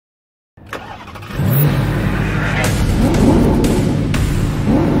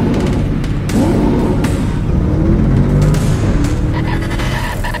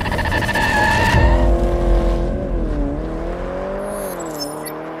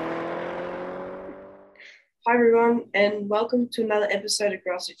Hi everyone, and welcome to another episode of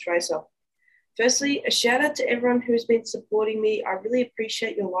Grassroots Racer. Firstly, a shout out to everyone who's been supporting me. I really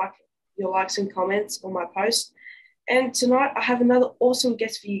appreciate your likes and comments on my post. And tonight I have another awesome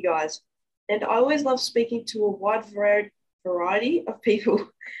guest for you guys. And I always love speaking to a wide variety of people,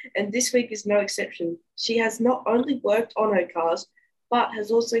 and this week is no exception. She has not only worked on her cars, but has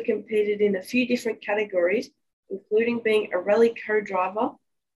also competed in a few different categories, including being a rally co-driver.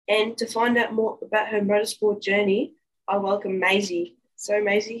 And to find out more about her motorsport journey, I welcome Maisie. So,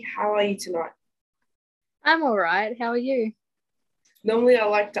 Maisie, how are you tonight? I'm all right. How are you? Normally, I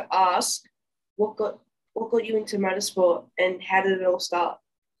like to ask what got you into motorsport and how did it all start?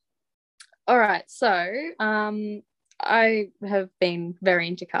 All right. I have been very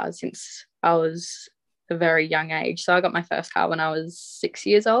into cars since I was a very young age. So I got my first car when I was 6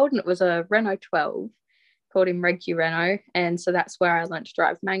 years old, and it was a Renault 12 called him Reg Renault. And so that's where I learned to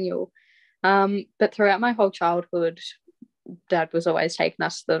drive manual. But throughout my whole childhood, Dad was always taking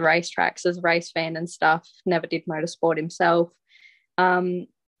us to the racetracks as a race fan and stuff, never did motorsport himself. But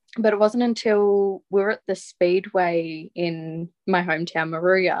it wasn't until we were at the Speedway in my hometown,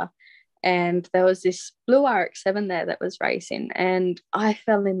 Maruya, and there was this blue RX-7 there that was racing, and I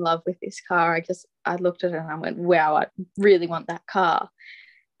fell in love with this car. I looked at it and I went, wow, I really want that car.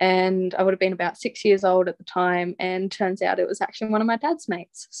 And I would have been about 6 years old at the time, and turns out it was actually one of my dad's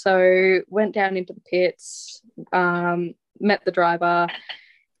mates. So went down into the pits, met the driver,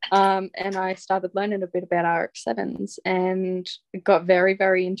 and I started learning a bit about RX-7s and got very,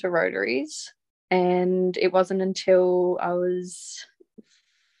 very into rotaries. And it wasn't until I was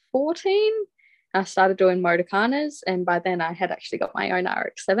 14 I started doing motorcarnas, and by then I had actually got my own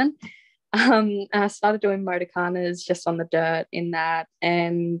RX-7. I started doing motorcarnas just on the dirt in that,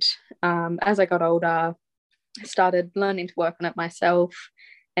 and as I got older, I started learning to work on it myself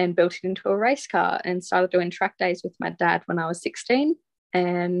and built it into a race car and started doing track days with my dad when I was 16,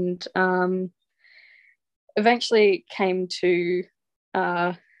 and eventually came to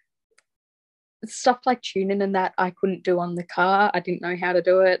stuff like tuning and that I couldn't do on the car. I didn't know how to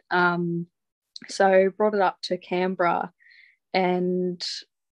do it. So brought it up to Canberra and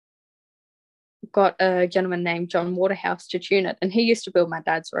got a gentleman named John Waterhouse to tune it. And he used to build my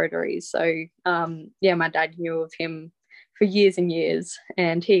dad's rotaries. So my dad knew of him for years and years.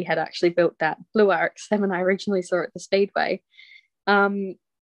 And he had actually built that blue RX-7 I originally saw at the Speedway. So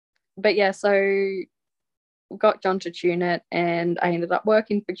got John to tune it, and I ended up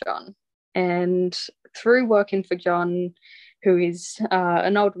working for John. And through working for John, who is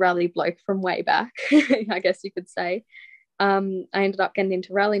an old rally bloke from way back, I guess you could say, I ended up getting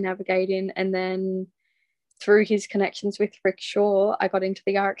into rally navigating, and then through his connections with Rick Shaw, I got into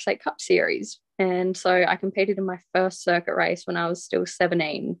the RX-8 Cup Series. And so I competed in my first circuit race when I was still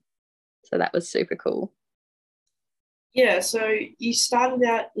 17. So that was super cool. Yeah, so you started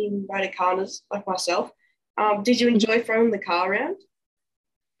out in motorcarnas like myself. Did you enjoy throwing the car around?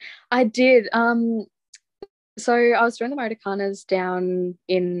 I did. So I was doing the motorcarnas down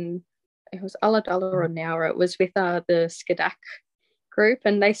in, it was Ulladulla or Nowra. It was with the Skadak group,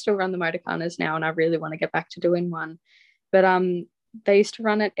 and they still run the motorcarnas now, and I really want to get back to doing one. But they used to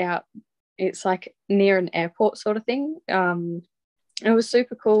run it out, it's like near an airport sort of thing. It was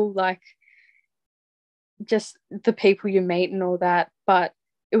super cool, like just the people you meet and all that, but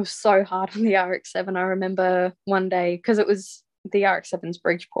it was so hard on the RX-7. I remember one day, because it was the RX-7's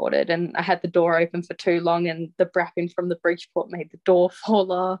bridge ported, and I had the door open for too long, and the brapping from the bridge port made the door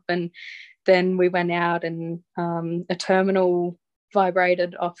fall off. And then we went out, and a terminal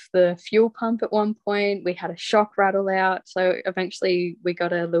vibrated off the fuel pump at one point. We had a shock rattle out. So eventually we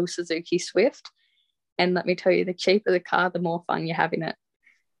got a little Suzuki Swift. And let me tell you, the cheaper the car, the more fun you have in it.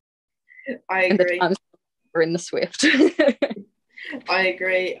 I agree. And the times we're in the Swift. I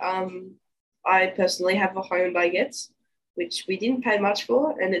agree. I personally have a Hyundai Getz, which we didn't pay much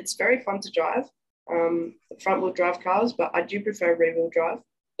for, and it's very fun to drive. The front-wheel drive cars, but I do prefer rear-wheel drive.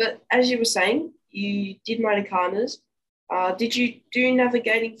 But as you were saying, you did motorcarnas. Did you do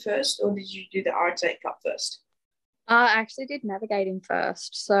navigating first, or did you do the RX-8 Cup first? I actually did navigating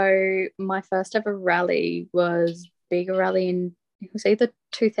first. So my first ever rally was bigger rally in, it was either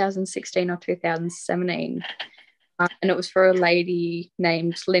 2016 or 2017. And it was for a lady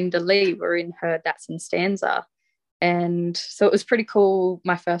named Linda Lee. We're in her Datsun Stanza. And so it was pretty cool,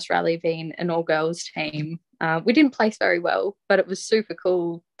 my first rally being an all-girls team. We didn't place very well, but it was super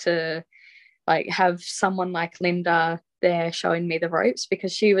cool to like have someone like Linda there showing me the ropes,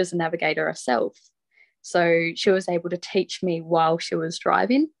 because she was a navigator herself. So she was able to teach me while she was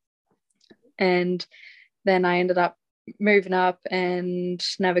driving. And then I ended up moving up and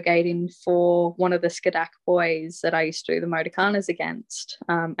navigating for one of the Skadak boys that I used to do the Motorcanas against.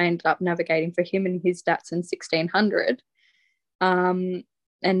 I ended up navigating for him in his Datsun 1600.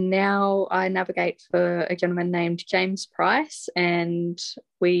 And now I navigate for a gentleman named James Price, and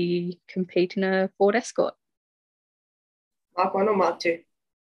we compete in a Ford Escort. Mark 1 or Mark 2?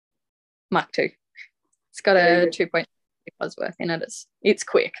 Mark 2. It's got a 2.0 Bosworth in it. It's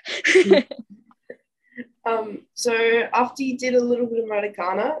quick. So after you did a little bit of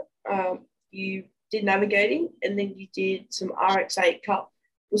Motorcana, you did navigating, and then you did some RX-8 Cup.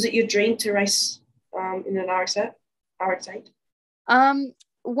 Was it your dream to race in an RX-8?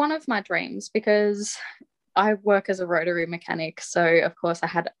 One of my dreams, because I work as a rotary mechanic, so of course I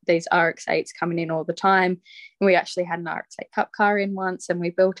had these RX-8s coming in all the time, and we actually had an RX-8 Cup car in once, and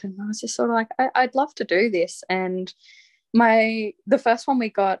we built it, and I was just sort of like, I'd love to do this. And the first one we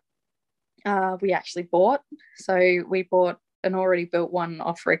got, we actually bought. So we bought an already built one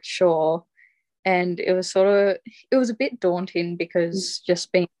off Rickshaw, and it was a bit daunting because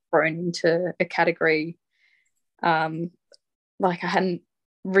just being thrown into a category, like I hadn't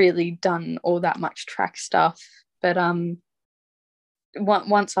really done all that much track stuff, but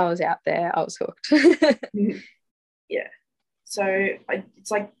once I was out there, I was hooked. Yeah. So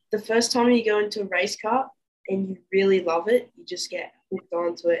it's like the first time you go into a race car and you really love it, you just get hooked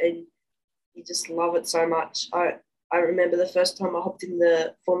onto it and you just love it so much. I remember the first time I hopped in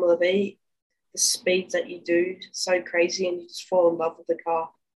the Formula V, the speeds that you do, so crazy, and you just fall in love with the car.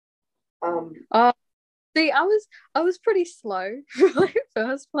 See, I was pretty slow for my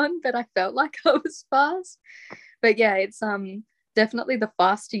first one, but I felt like I was fast. But yeah, it's definitely the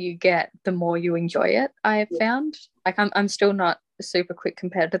faster you get, the more you enjoy it, I have found. Like I'm still not super quick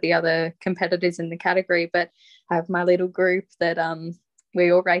compared to the other competitors in the category, but I have my little group that we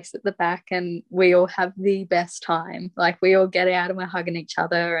all race at the back and we all have the best time. Like we all get out and we're hugging each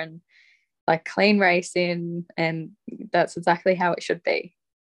other and like clean racing, and that's exactly how it should be.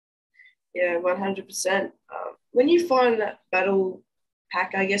 Yeah, 100%. When you find that battle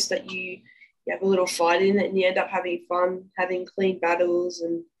pack, I guess that you have a little fight in it and you end up having fun, having clean battles,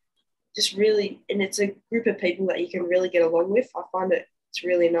 and just really, and it's a group of people that you can really get along with. I find it's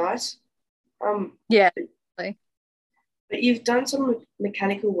really nice. Yeah. But you've done some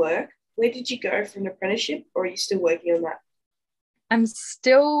mechanical work. Where did you go for an apprenticeship, or are you still working on that? I'm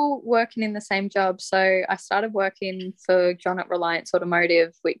still working in the same job. So I started working for John at Reliance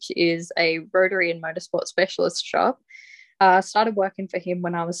Automotive, which is a rotary and motorsport specialist shop. Started working for him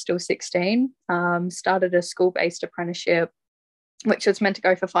when I was still 16. Started a school-based apprenticeship, which was meant to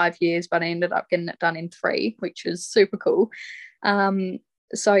go for 5 years, but I ended up getting it done in 3, which was super cool.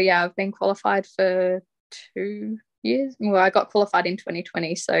 So yeah, I've been qualified for 2 years. Well, I got qualified in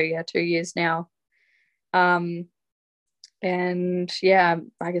 2020, so yeah, 2 years now. And yeah,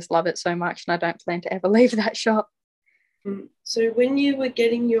 I just love it so much, and I don't plan to ever leave that shop. So when you were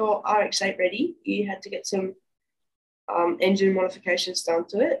getting your RX-8 ready, you had to get some engine modifications done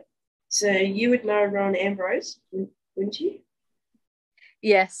to it. So you would know Ron Ambrose, wouldn't you?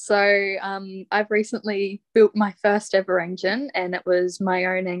 Yes, so I've recently built my first ever engine, and it was my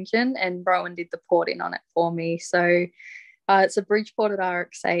own engine, and Rowan did the porting on it for me. So it's a Bridgeported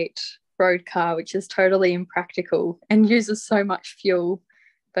RX-8 road car, which is totally impractical and uses so much fuel.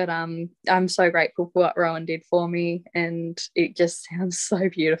 But I'm so grateful for what Rowan did for me, and it just sounds so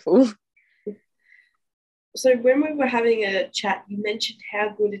beautiful. So when we were having a chat, you mentioned how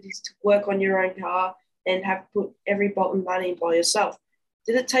good it is to work on your own car and have put every bolt and nut in by yourself.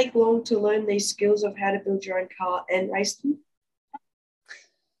 Did it take long to learn these skills of how to build your own car and race them?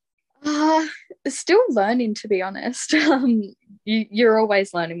 Still learning, to be honest. You're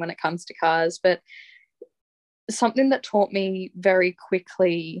always learning when it comes to cars, but something that taught me very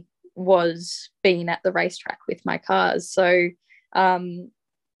quickly was being at the racetrack with my cars. So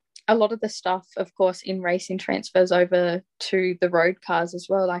a lot of the stuff, of course, in racing transfers over to the road cars as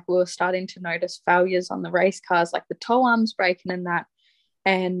well. Like we were starting to notice failures on the race cars, like the tow arms breaking and that.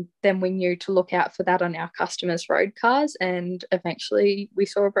 And then we knew to look out for that on our customers' road cars. And eventually we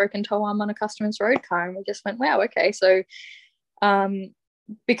saw a broken tow arm on a customer's road car, and we just went, wow, okay. So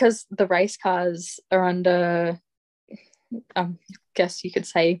because the race cars are under, I guess you could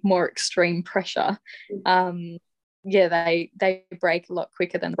say, more extreme pressure, yeah, they break a lot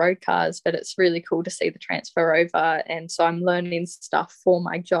quicker than road cars, but it's really cool to see the transfer over. And so I'm learning stuff for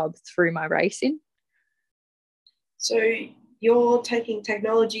my job through my racing. So you're taking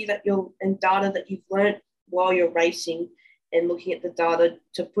technology and data that you've learned while you're racing and looking at the data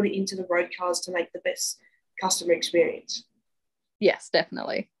to put it into the road cars to make the best customer experience. Yes,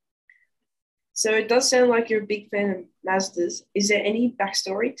 definitely. So it does sound like you're a big fan of Mazdas. Is there any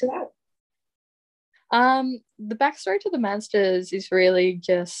backstory to that? The backstory to the Mazdas is really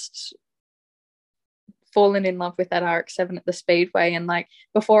just fallen in love with that RX-7 at the Speedway. And like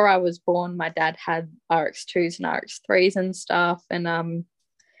before I was born, my dad had RX-2s and RX-3s and stuff. And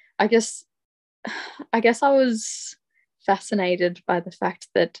I guess I was fascinated by the fact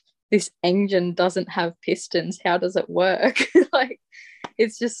that this engine doesn't have pistons. How does it work? Like,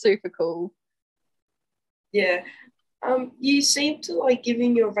 it's just super cool. Yeah. You seem to like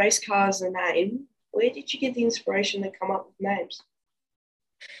giving your race cars a name. Where did you get the inspiration to come up with names?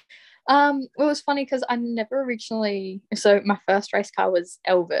 It was funny because I never originally, so my first race car was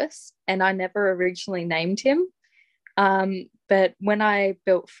Elvis, and I never originally named him. But when I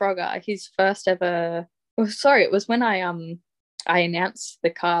built Frogger, his first ever, oh, sorry, it was when I announced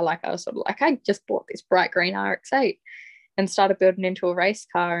the car, like I was sort of like, I just bought this bright green RX-8 and started building into a race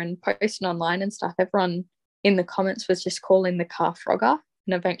car and posting online and stuff. Everyone in the comments was just calling the car Frogger,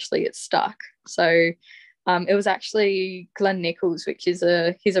 and eventually it stuck. So it was actually Glenn Nichols, which is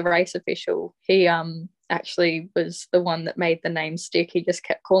he's a race official. He actually was the one that made the name stick. He just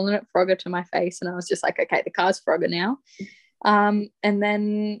kept calling it Frogger to my face, and I was just like, okay, the car's Frogger now. And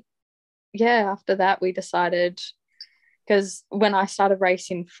then yeah, after that we decided, because when I started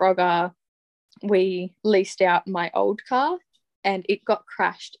racing Frogger, we leased out my old car and it got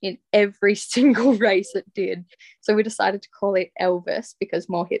crashed in every single race it did. So we decided to call it Elvis because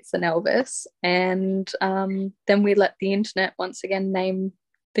more hits than Elvis. And then we let the internet once again name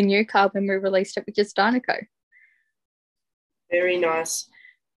the new car when we released it, which is Dynaco. Very nice.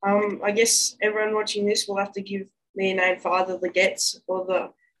 I guess everyone watching this will have to give me a name for either the Getz or the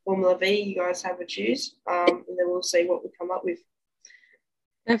Formula V. You guys have a choose, and then we'll see what we come up with.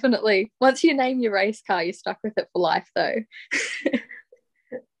 Definitely. Once you name your race car, you're stuck with it for life, though.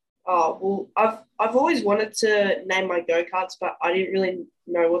 Oh, well, I've always wanted to name my go-karts, but I didn't really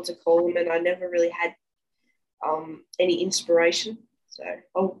know what to call them, and I never really had any inspiration. So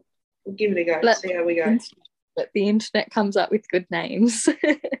we'll give it a go, see how we go. But the internet comes up with good names.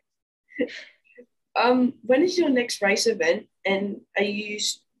 When is your next race event, and are you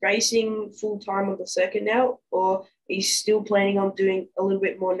racing full-time on the circuit now, or are you still planning on doing a little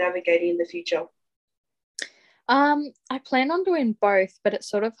bit more navigating in the future? I plan on doing both, but it's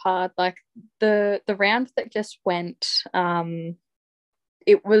sort of hard. Like the round that just went,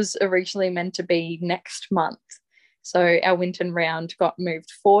 it was originally meant to be next month. So our Winton round got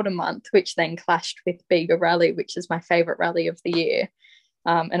moved forward a month, which then clashed with Bega Rally, which is my favourite rally of the year.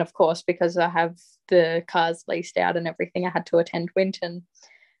 And of course, because I have the cars leased out and everything, I had to attend Winton.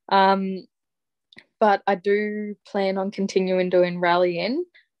 But I do plan on continuing doing rallying.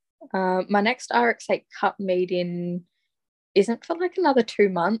 My next RX-8 Cup meeting isn't for like another 2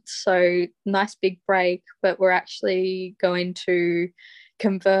 months, so nice big break, but we're actually going to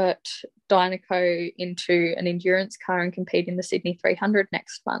convert Dynaco into an endurance car and compete in the Sydney 300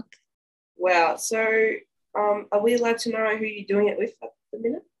 next month. Wow. So are we allowed to know who you're doing it with at the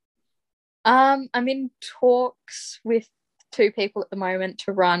minute? I'm in talks with 2 people at the moment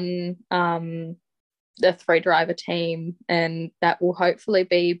to run the 3-driver team, and that will hopefully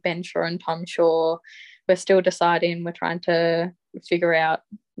be Ben Shaw and Tom Shaw. We're still deciding. We're trying to figure out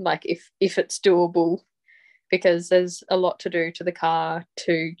like if it's doable, because there's a lot to do to the car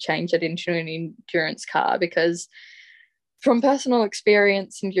to change it into an endurance car, because from personal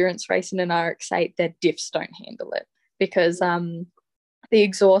experience, endurance racing an RX-8, their diffs don't handle it, because the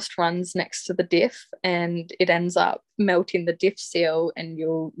exhaust runs next to the diff and it ends up melting the diff seal, and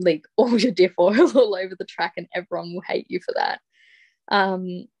you'll leak all your diff oil all over the track and everyone will hate you for that.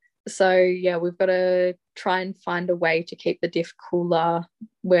 So yeah, we've got to try and find a way to keep the diff cooler.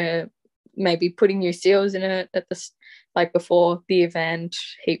 We're maybe putting new seals in it at this, like before the event,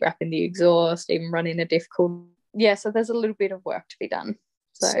 heat wrapping the exhaust, even running a diff cooler. Yeah, so there's a little bit of work to be done.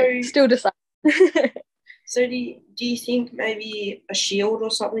 So still deciding. So do you think maybe a shield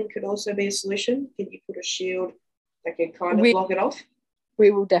or something could also be a solution? Can you put a shield that can kind of block it off?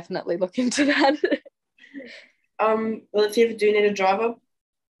 We will definitely look into that. Well, if you ever do need a driver,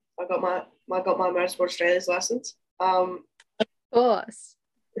 I got my Motorsport Australia's license. Of course.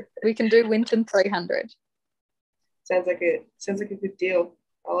 We can do Winton 300. Sounds like a good deal.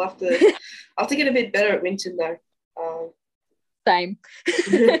 I'll have to get a bit better at Winton though. Same.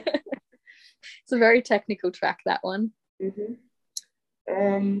 It's a very technical track, that one.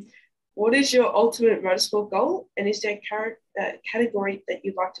 Mm-hmm. What is your ultimate motorsport goal, and is there a category that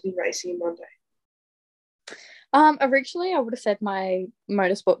you'd like to be racing in one day? Originally, I would have said my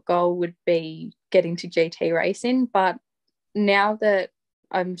motorsport goal would be getting to GT racing, but now that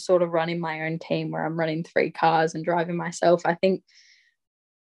I'm sort of running my own team where I'm running 3 cars and driving myself. I think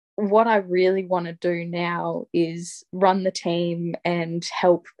what I really want to do now is run the team and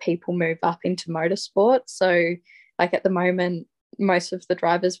help people move up into motorsport. So like at the moment, most of the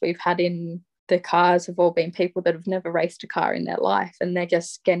drivers we've had in the cars have all been people that have never raced a car in their life, and they're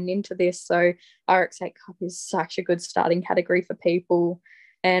just getting into this. So RX8 Cup is such a good starting category for people.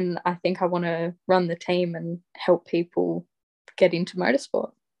 And I think I want to run the team and help people get into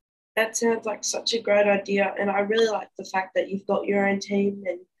motorsport. That sounds like such a great idea. And I really like the fact that you've got your own team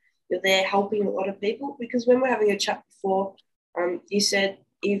and you're there helping a lot of people, because when we're having a chat before, you said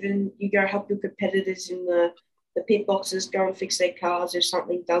even you go help your competitors in the pit boxes, go and fix their cars if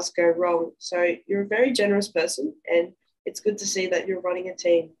something does go wrong. So you're a very generous person, and it's good to see that you're running a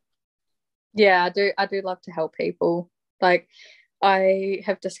team. Yeah, I do love to help people. Like I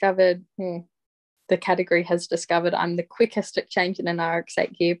have discovered, the category has discovered I'm the quickest at changing an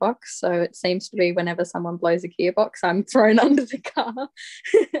RX8 gearbox. So it seems to be whenever someone blows a gearbox, I'm thrown under the car.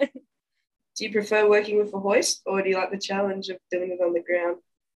 Do you prefer working with a hoist, or do you like the challenge of doing it on the ground?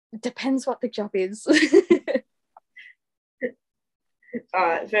 It depends what the job is. All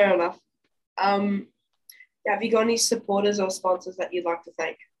right, fair enough. Have you got any supporters or sponsors that you'd like to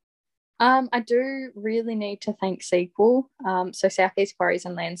thank? I do really need to thank Sequel. So Southeast Quarries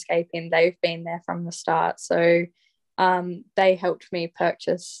and Landscaping, they've been there from the start. So they helped me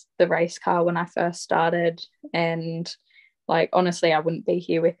purchase the race car when I first started. And like, honestly, I wouldn't be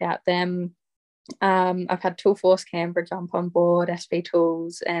here without them. I've had Tool Force Canberra jump on board, SP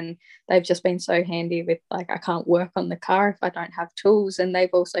Tools, and they've just been so handy with, like, I can't work on the car if I don't have tools. And they've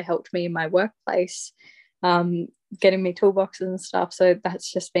also helped me in my workplace, getting me toolboxes and stuff. So that's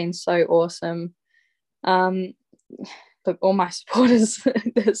just been so awesome. But all my supporters,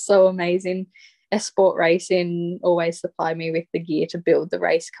 they're so amazing. Sport Racing always supply me with the gear to build the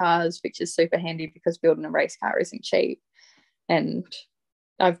race cars, which is super handy because building a race car isn't cheap. And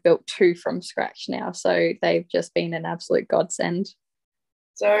I've built 2 from scratch now, so they've just been an absolute godsend.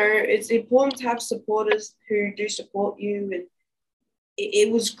 So it's important to have supporters who do support you. And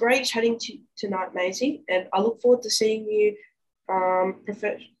it was great chatting to you tonight, Maisie, and I look forward to seeing you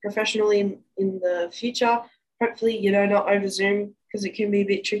professionally in the future. Hopefully, not over Zoom, because it can be a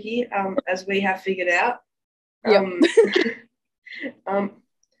bit tricky, as we have figured out. Yep.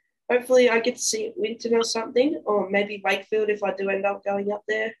 Hopefully I get to see it Winton or something, or maybe Wakefield if I do end up going up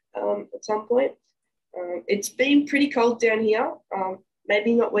there at some point. It's been pretty cold down here,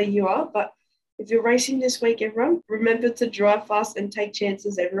 maybe not where you are, but if you're racing this week, everyone, remember to drive fast and take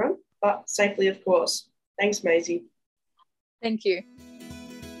chances, everyone, but safely, of course. Thanks, Maisie. Thank you.